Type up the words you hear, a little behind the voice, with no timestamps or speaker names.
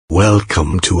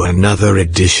Welcome to another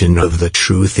edition of The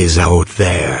Truth Is Out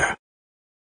There.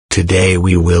 Today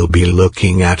we will be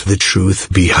looking at the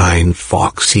truth behind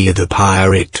Foxy the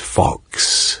Pirate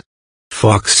Fox.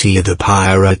 Foxy the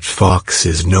Pirate Fox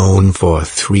is known for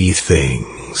three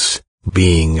things: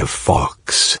 being a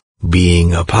fox,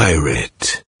 being a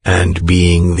pirate, and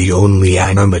being the only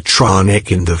animatronic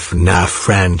in the FNAF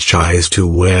franchise to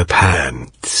wear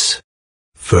pants.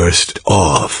 First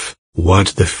off, what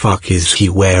the fuck is he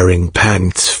wearing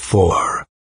pants for?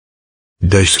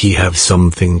 Does he have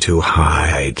something to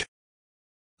hide?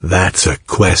 That's a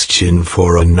question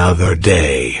for another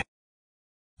day.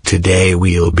 Today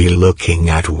we'll be looking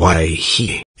at why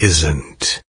he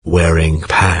isn't wearing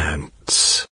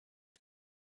pants.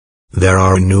 There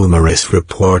are numerous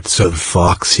reports of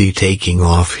Foxy taking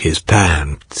off his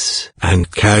pants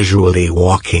and casually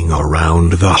walking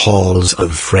around the halls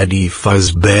of Freddy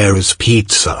Fazbear's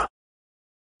Pizza,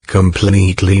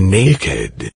 completely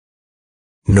naked.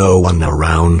 No one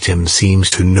around him seems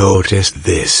to notice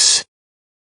this.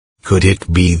 Could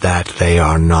it be that they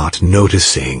are not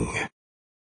noticing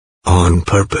on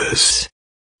purpose?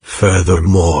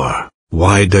 Furthermore,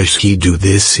 why does he do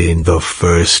this in the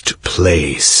first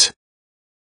place?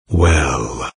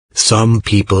 Well, some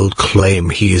people claim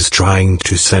he is trying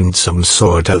to send some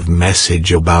sort of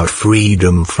message about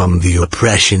freedom from the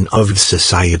oppression of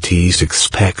society's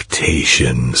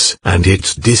expectations and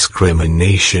its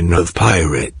discrimination of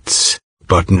pirates,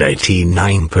 but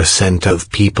 99% of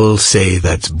people say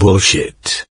that's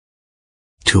bullshit.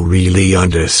 To really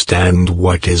understand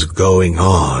what is going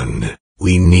on,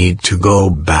 we need to go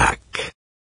back.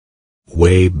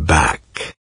 Way back.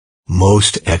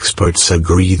 Most experts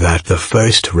agree that the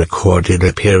first recorded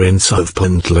appearance of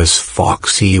Pantless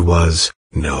Foxy was,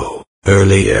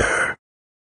 earlier.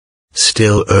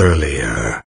 Still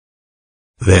earlier.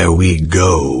 There we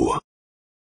go.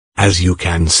 As you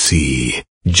can see,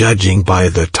 judging by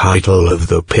the title of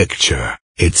the picture,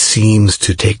 it seems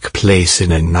to take place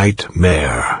in a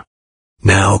nightmare.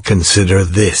 Now consider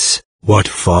this, what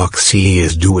Foxy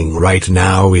is doing right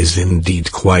now is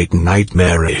indeed quite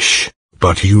nightmarish.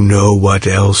 But you know what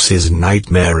else is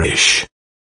nightmarish?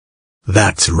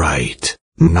 That's right,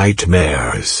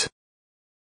 nightmares.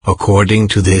 According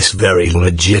to this very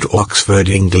legit Oxford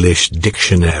English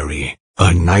Dictionary,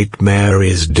 a nightmare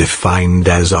is defined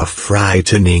as a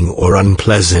frightening or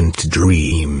unpleasant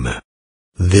dream.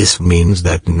 This means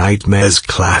that nightmares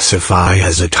classify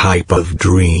as a type of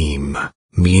dream,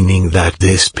 meaning that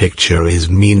this picture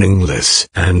is meaningless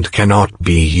and cannot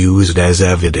be used as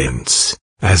evidence,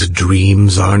 as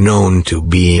dreams are known to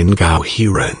be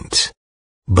incoherent.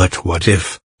 But what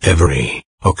if every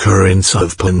occurrence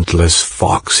of Pantless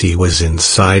Foxy was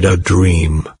inside a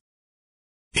dream?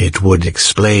 It would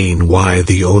explain why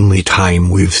the only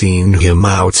time we've seen him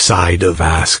outside of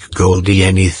Ask Goldie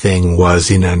Anything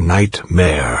was in a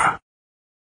nightmare.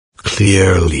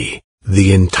 Clearly,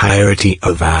 the entirety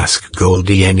of Ask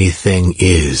Goldie Anything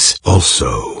is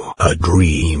also a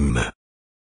dream.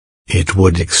 It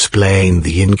would explain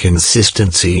the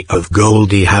inconsistency of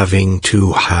Goldie having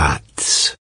two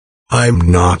hats.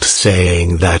 I'm not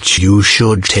saying that you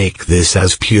should take this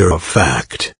as pure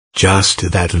fact,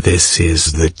 just that this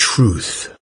is the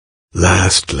truth.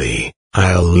 Lastly,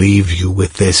 I'll leave you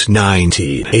with this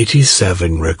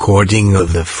 1987 recording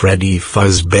of the Freddy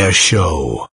Fazbear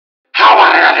Show. How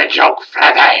about another joke,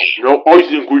 Freddy? No, I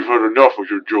think we've had enough of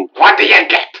your joke. What do you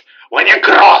get when you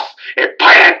cross a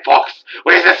pirate fox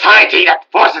with a society that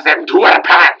forces them to wear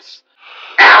pants?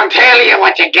 I'll tell you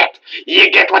what you get.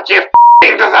 You get what you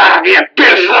f***ing deserve, you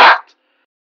bitch rat!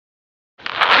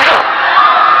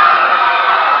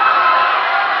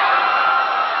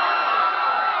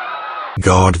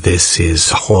 God, this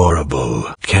is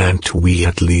horrible. Can't we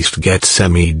at least get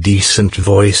semi-decent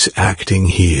voice acting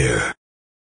here?